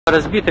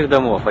Разбитых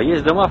домов, а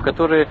есть дома, в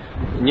которые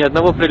ни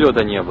одного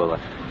прилета не было.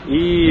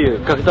 И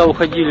когда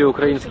уходили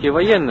украинские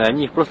военные,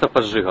 они их просто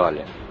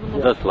поджигали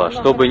дотла,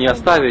 чтобы не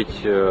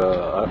оставить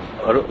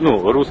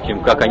русским,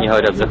 как они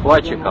говорят,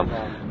 захватчикам,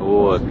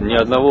 ни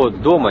одного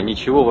дома,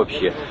 ничего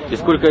вообще. И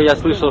сколько я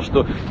слышал,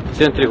 что в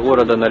центре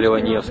города на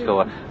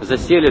Ливаневского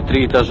засели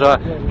 3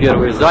 этажа,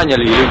 первые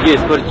заняли, и людей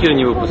из квартир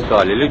не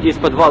выпускали, людей из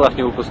подвалов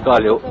не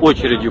выпускали,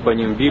 очередью по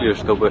ним били,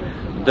 чтобы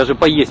даже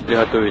поесть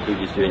приготовить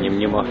люди себе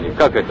не могли.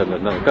 Как это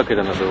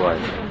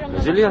называется?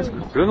 Зеленский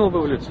плюнул бы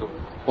в лицо.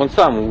 Он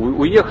сам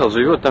уехал,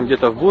 живет там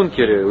где-то в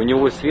бункере, у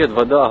него свет,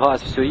 вода,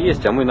 газ, все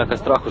есть, а мы на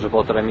кострах уже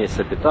 1,5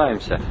 месяца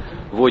питаемся,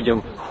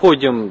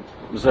 ходим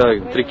за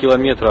 3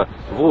 километра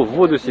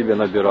воду себе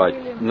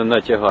набирать,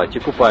 натягать и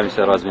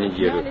купаемся раз в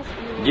неделю.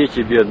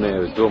 Дети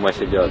бедные дома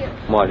сидят,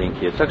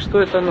 маленькие. Так что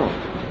это,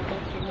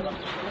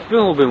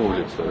 плюнул бы ему в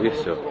лицо и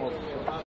все.